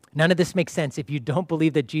 None of this makes sense if you don't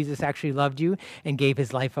believe that Jesus actually loved you and gave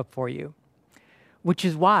his life up for you. Which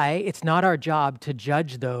is why it's not our job to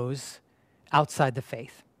judge those outside the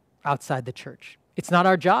faith, outside the church. It's not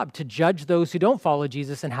our job to judge those who don't follow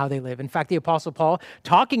Jesus and how they live. In fact, the Apostle Paul,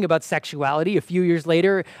 talking about sexuality a few years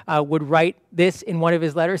later, would write this in one of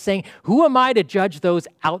his letters saying, who am I to judge those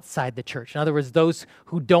outside the church? In other words, those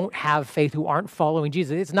who don't have faith, who aren't following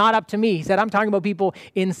Jesus. It's not up to me. He said, I'm talking about people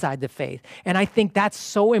inside the faith. And I think that's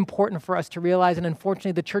so important for us to realize. And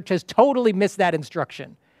unfortunately, the church has totally missed that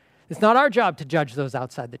instruction. It's not our job to judge those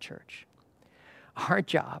outside the church. Our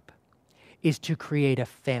job is to create a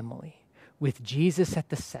family with Jesus at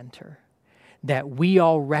the center, that we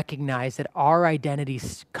all recognize that our identity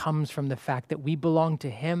comes from the fact that we belong to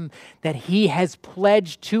him, that he has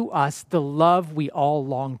pledged to us the love we all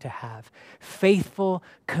long to have. Faithful,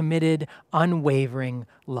 committed, unwavering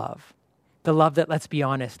love. The love that, let's be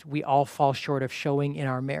honest, we all fall short of showing in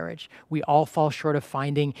our marriage. We all fall short of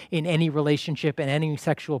finding in any relationship and any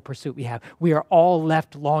sexual pursuit we have. We are all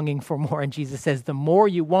left longing for more. And Jesus says, the more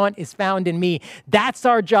you want is found in me. That's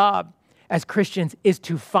our job as Christians, is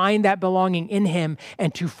to find that belonging in him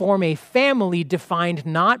and to form a family defined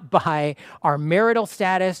not by our marital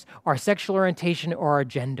status, our sexual orientation, or our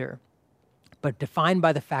gender, but defined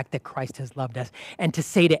by the fact that Christ has loved us. And to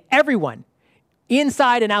say to everyone,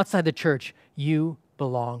 inside and outside the church, you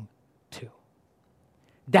belong too.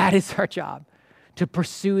 That is our job, to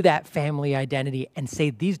pursue that family identity and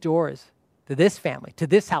say these doors to this family, to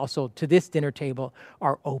this household, to this dinner table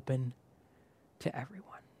are open to everyone.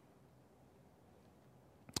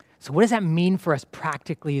 So what does that mean for us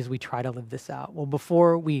practically as we try to live this out? Well,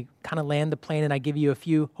 before we kind of land the plane and I give you a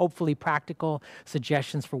few hopefully practical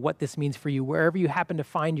suggestions for what this means for you, wherever you happen to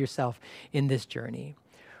find yourself in this journey,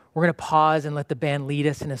 we're going to pause and let the band lead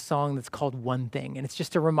us in a song that's called One Thing. And it's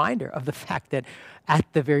just a reminder of the fact that at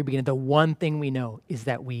the very beginning, the one thing we know is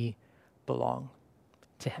that we belong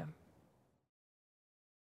to him.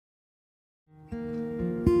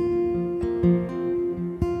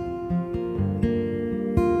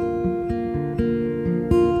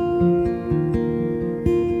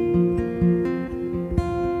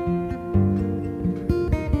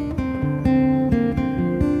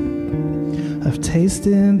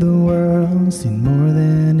 tasted the world, seen more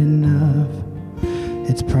than enough.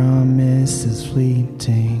 Its promise is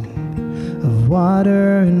fleeting. Of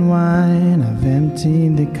water and wine I've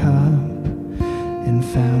emptied the cup and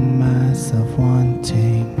found myself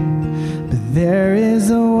wanting. But there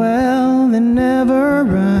is a well that never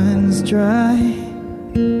runs dry,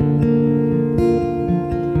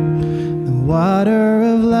 the water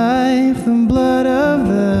of life, the blood of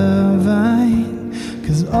the vine.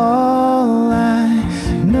 'Cause all I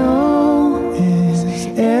know is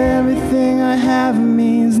everything I have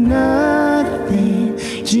means nothing.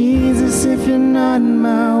 Jesus, if you're not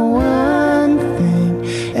my one thing,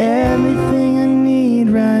 everything I need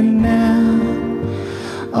right now,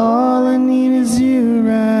 all I need is you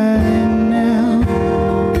right now.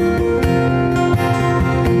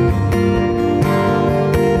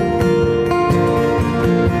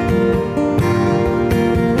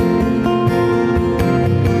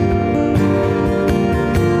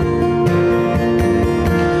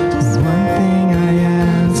 Just one thing I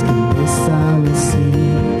ask, and this I will see,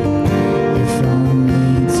 if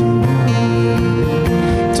only to know you,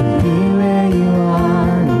 to be where you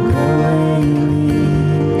are and go where you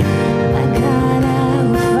lead. My God, I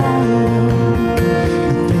will follow.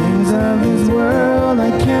 The things of this world I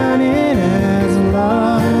count it as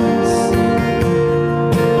loss,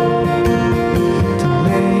 to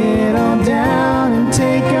lay it all down and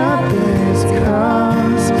take up this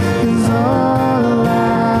cross. 'Cause all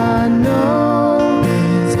I know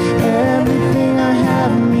is everything I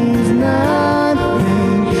have means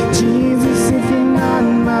nothing. Jesus, if you're not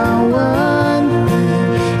my one thing,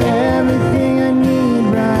 everything I need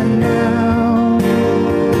right now,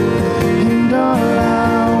 and all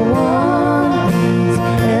I want is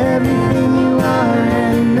everything you are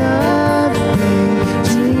and nothing.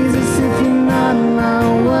 Jesus, if you're not my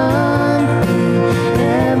one thing,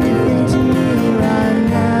 everything to me right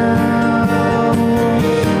now.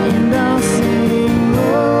 And I'll sing,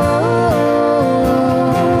 oh,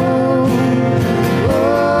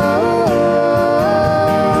 oh,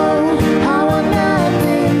 I want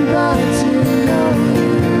nothing but to know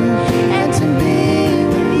you and to be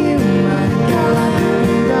with you, my God.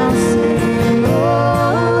 And I'll sing, oh,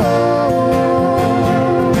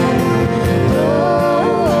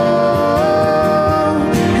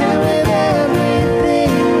 and with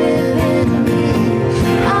everything within me,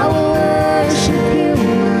 I will worship you,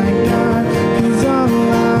 my God. 'Cause all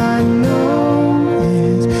I know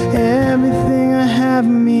is everything I have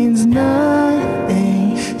means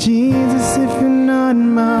nothing. Jesus, if you're not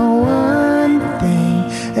my one thing,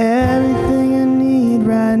 everything I need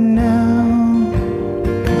right now,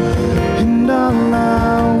 and all I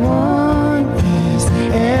want is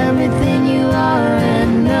everything you are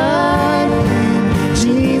and nothing.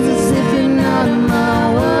 Jesus, if you're not my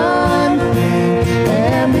one thing,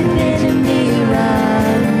 everything to me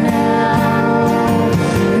right now.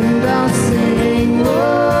 And I'll sing, oh,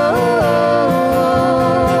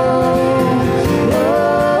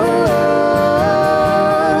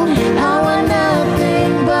 I want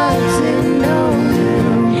nothing but to know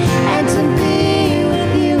you and to be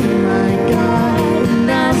with you, my God. And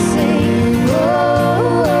I sing, oh,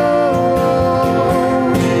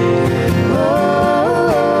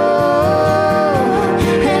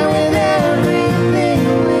 and with everything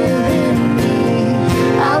within me,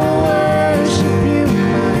 I will worship you,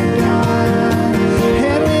 my God.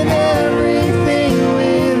 And with everything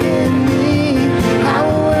within me, I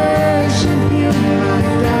will worship you, my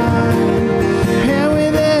God. And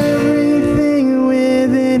with everything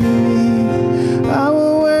within me, I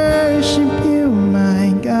will worship you, my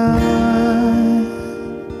God.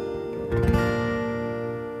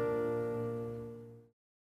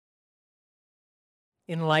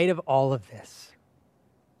 In light of all of this,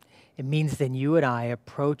 it means that you and I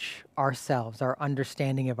approach ourselves, our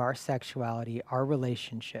understanding of our sexuality, our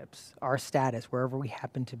relationships, our status, wherever we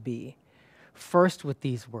happen to be, first with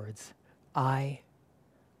these words, I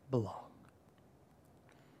belong.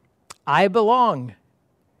 I belong,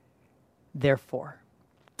 therefore.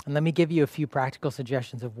 And let me give you a few practical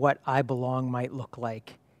suggestions of what I belong might look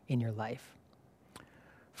like in your life.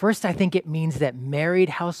 First, I think it means that married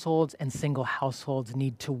households and single households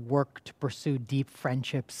need to work to pursue deep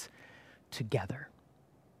friendships together.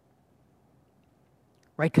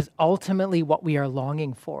 Right? Because ultimately what we are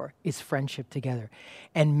longing for is friendship together.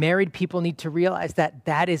 And married people need to realize that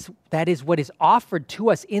that is what is offered to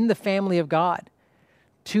us in the family of God,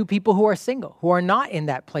 to people who are single, who are not in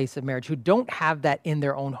that place of marriage, who don't have that in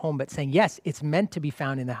their own home, but saying, yes, it's meant to be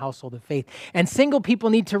found in the household of faith. And single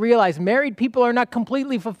people need to realize married people are not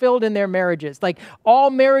completely fulfilled in their marriages. Like,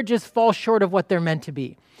 all marriages fall short of what they're meant to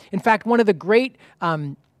be. In fact, one of the great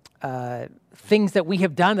things that we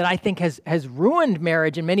have done that I think has ruined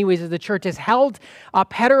marriage in many ways as the church has held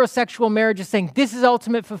up heterosexual marriages, saying this is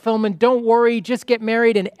ultimate fulfillment. Don't worry, just get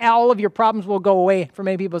married and all of your problems will go away. For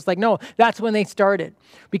many people, it's like, no, that's when they started.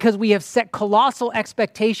 Because we have set colossal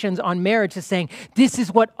expectations on marriage as saying, this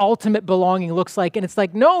is what ultimate belonging looks like. And it's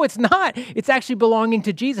like, no, it's not. It's actually belonging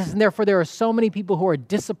to Jesus. And therefore, there are so many people who are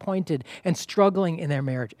disappointed and struggling in their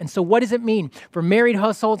marriage. And so what does it mean for married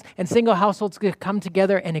households and single households to come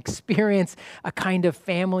together and experience a kind of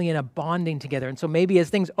family and a bonding together? And so maybe as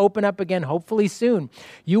things open up again, hopefully soon,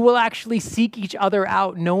 you will actually seek each other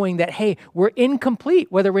out, knowing that, hey, we're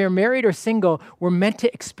incomplete. Whether we're married or single, we're meant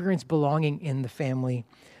to experience belonging in the family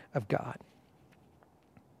of God.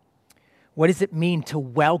 What does it mean to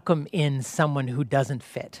welcome in someone who doesn't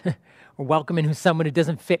fit? Or welcome in someone who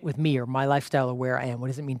doesn't fit with me or my lifestyle or where I am? What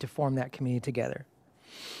does it mean to form that community together?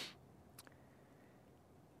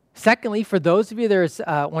 Secondly, for those of you,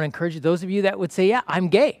 I want to encourage you, those of you that would say, yeah, I'm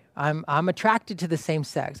gay. I'm attracted to the same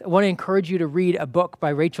sex. I want to encourage you to read a book by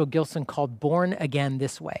Rachel Gilson called Born Again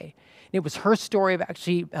This Way. It was her story of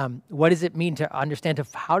actually what does it mean to understand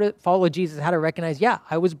how to follow Jesus, how to recognize, yeah,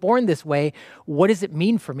 I was born this way. What does it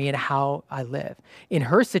mean for me and how I live? In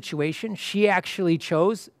her situation, she actually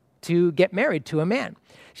chose to get married to a man.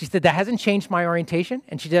 She said, that hasn't changed my orientation.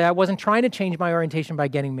 And she said, I wasn't trying to change my orientation by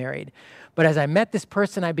getting married. But as I met this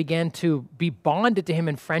person, I began to be bonded to him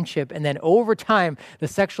in friendship. And then over time, the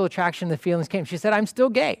sexual attraction, the feelings came. She said, I'm still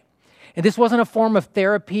gay. And this wasn't a form of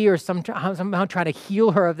therapy or somehow trying to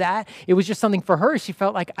heal her of that. It was just something for her. She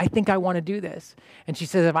felt like, I think I want to do this. And she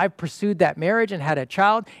says, if I've pursued that marriage and had a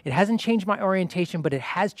child, it hasn't changed my orientation, but it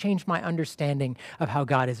has changed my understanding of how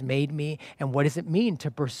God has made me and what does it mean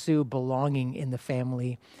to pursue belonging in the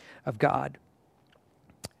family of God.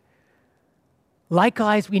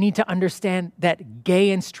 Likewise, we need to understand that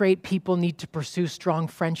gay and straight people need to pursue strong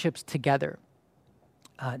friendships together.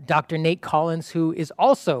 Dr. Nate Collins, who is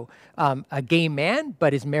also a gay man,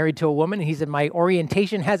 but is married to a woman. He said, my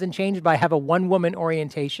orientation hasn't changed, but I have a one-woman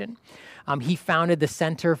orientation. He founded the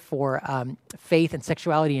Center for Faith and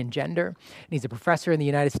Sexuality and Gender, and he's a professor in the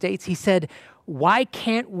United States. He said, why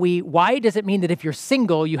does it mean that if you're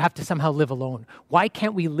single, you have to somehow live alone? Why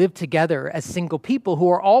can't we live together as single people who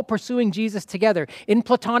are all pursuing Jesus together in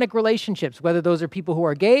platonic relationships, whether those are people who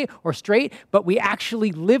are gay or straight, but we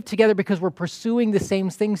actually live together because we're pursuing the same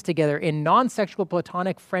things together in non-sexual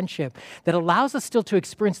platonic friendship that allows us still to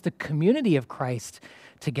experience the community of Christ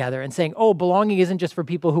together and saying, oh, belonging isn't just for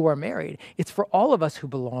people who are married. It's for all of us who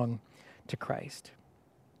belong to Christ.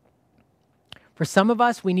 For some of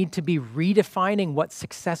us, we need to be redefining what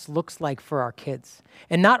success looks like for our kids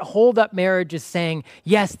and not hold up marriage as saying,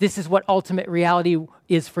 yes, this is what ultimate reality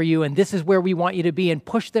is for you and this is where we want you to be and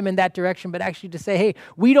push them in that direction, but actually to say, hey,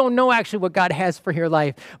 we don't know actually what God has for your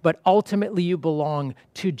life, but ultimately you belong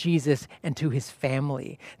to Jesus and to his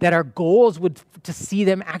family. That our goals would to see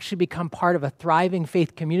them actually become part of a thriving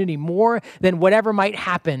faith community more than whatever might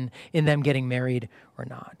happen in them getting married or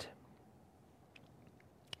not.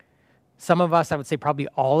 Some of us, I would say probably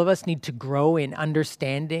all of us, need to grow in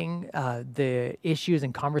understanding the issues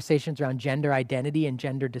and conversations around gender identity and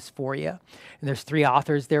gender dysphoria. And there's 3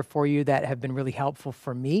 authors there for you that have been really helpful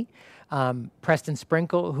for me. Preston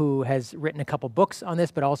Sprinkle, who has written a couple books on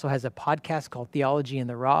this, but also has a podcast called Theology in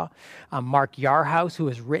the Raw. Mark Yarhouse, who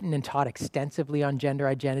has written and taught extensively on gender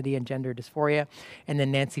identity and gender dysphoria. And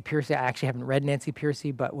then Nancy Piercy. I actually haven't read Nancy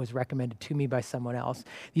Piercy, but was recommended to me by someone else.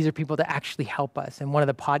 These are people that actually help us. And one of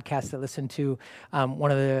the podcasts that I listened to,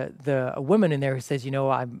 one of the women in there who says, you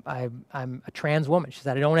know, I'm a trans woman. She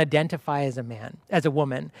said, I don't identify as a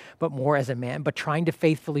woman, but more as a man, but trying to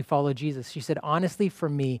faithfully follow Jesus. She said, honestly, for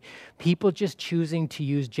me, people just choosing to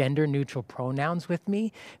use gender-neutral pronouns with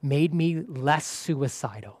me made me less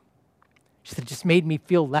suicidal. She said, it just made me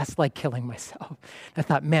feel less like killing myself. I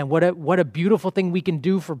thought, man, what a beautiful thing we can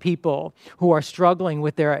do for people who are struggling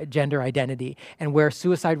with their gender identity and where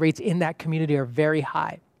suicide rates in that community are very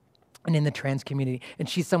high and in the trans community. And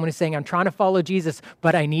she's someone who's saying, I'm trying to follow Jesus,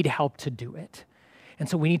 but I need help to do it. And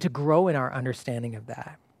so we need to grow in our understanding of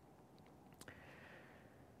that.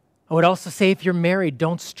 I would also say if you're married,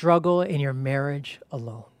 don't struggle in your marriage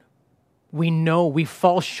alone. We know we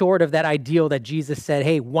fall short of that ideal that Jesus said,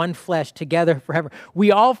 hey, one flesh together forever.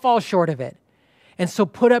 We all fall short of it. And so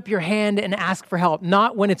put up your hand and ask for help,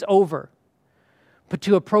 not when it's over, But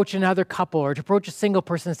to approach another couple or to approach a single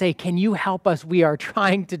person and say, can you help us? We are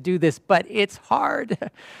trying to do this, but it's hard.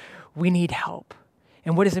 We need help.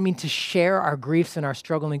 And what does it mean to share our griefs and our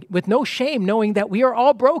struggling with no shame, knowing that we are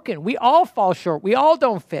all broken. We all fall short. We all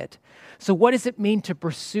don't fit. So what does it mean to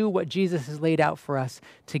pursue what Jesus has laid out for us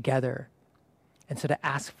together? And so to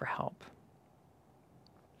ask for help.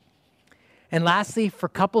 And lastly, for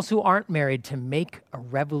couples who aren't married, to make a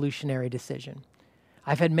revolutionary decision.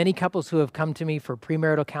 I've had many couples who have come to me for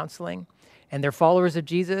premarital counseling, and they're followers of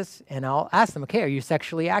Jesus, and I'll ask them, okay, are you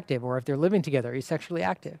sexually active? Or if they're living together, are you sexually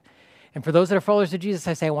active? And for those that are followers of Jesus,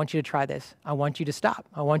 I say, I want you to try this. I want you to stop.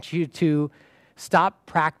 I want you to stop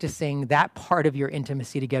practicing that part of your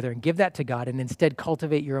intimacy together and give that to God, and instead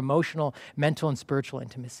cultivate your emotional, mental, and spiritual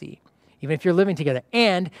intimacy, even if you're living together.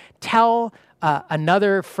 And tell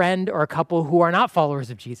another friend or a couple who are not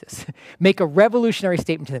followers of Jesus. Make a revolutionary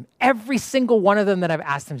statement to them. Every single one of them that I've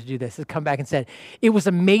asked them to do this has come back and said, it was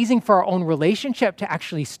amazing for our own relationship to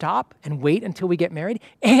actually stop and wait until we get married.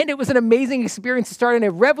 And it was an amazing experience to start in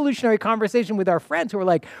a revolutionary conversation with our friends who are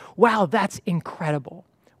like, wow, that's incredible.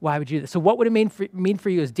 Why would you do this? So what would it mean for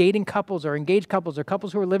you as dating couples or engaged couples or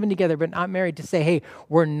couples who are living together but not married to say, hey,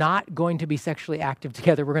 we're not going to be sexually active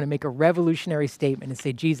together. We're going to make a revolutionary statement and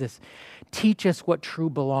say, Jesus, teach us what true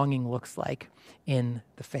belonging looks like in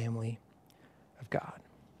the family of God.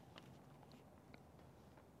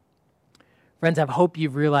 Friends, I hope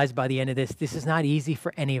you've realized by the end of this is not easy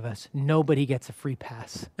for any of us. Nobody gets a free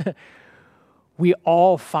pass. We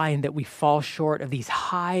all find that we fall short of these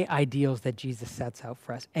high ideals that Jesus sets out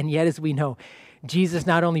for us. And yet, as we know, Jesus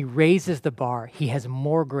not only raises the bar, he has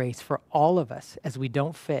more grace for all of us as we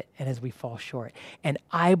don't fit and as we fall short. And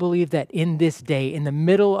I believe that in this day, in the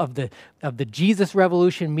middle of the Jesus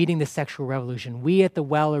revolution meeting the sexual revolution, we at the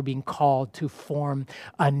Well are being called to form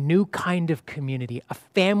a new kind of community, a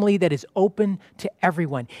family that is open to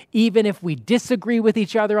everyone. Even if we disagree with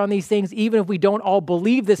each other on these things, even if we don't all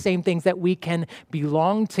believe the same things, that we can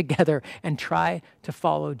belong together and try to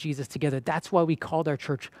follow Jesus together. That's why we called our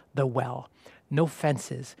church the Well. No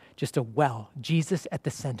fences, just a well, Jesus at the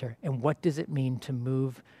center. And what does it mean to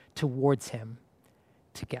move towards him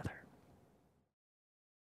together?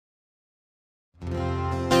 Sing,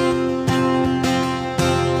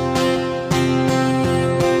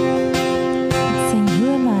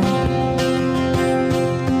 who am I?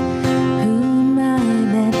 Who am I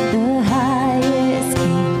that the highest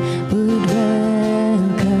king would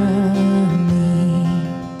welcome me?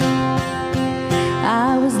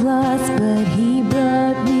 I was lost, but he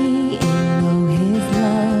brought me in. Oh, his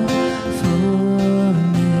love for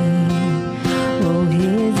me. Oh,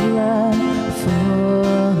 his love.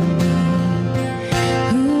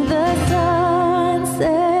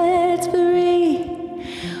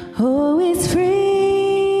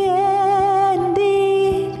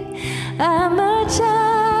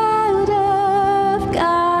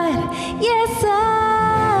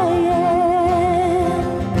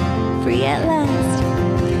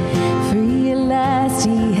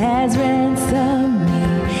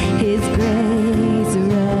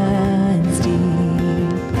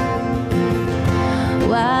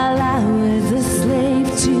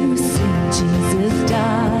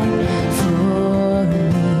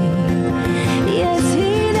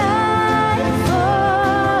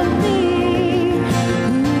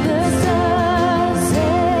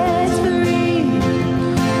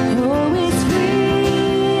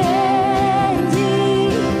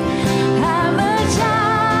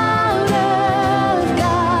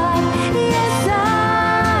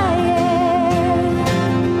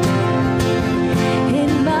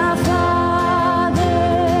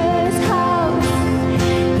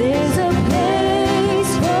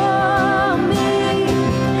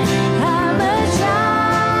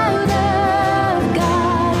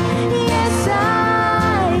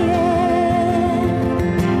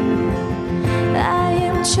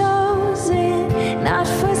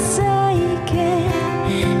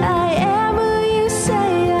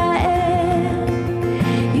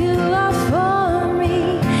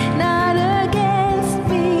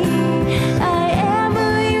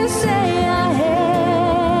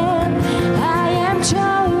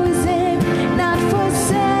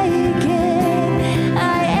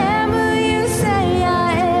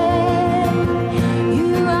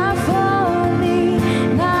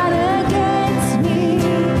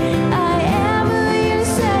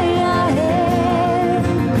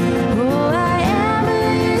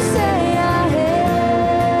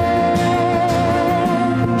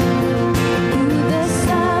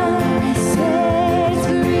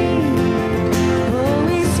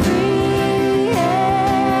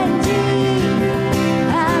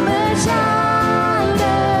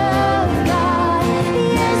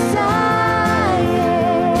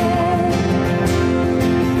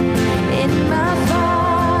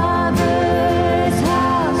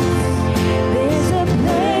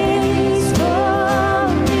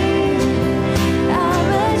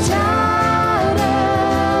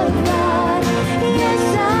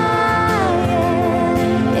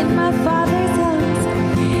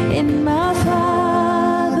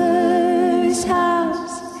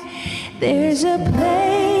 There's a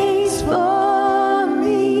place for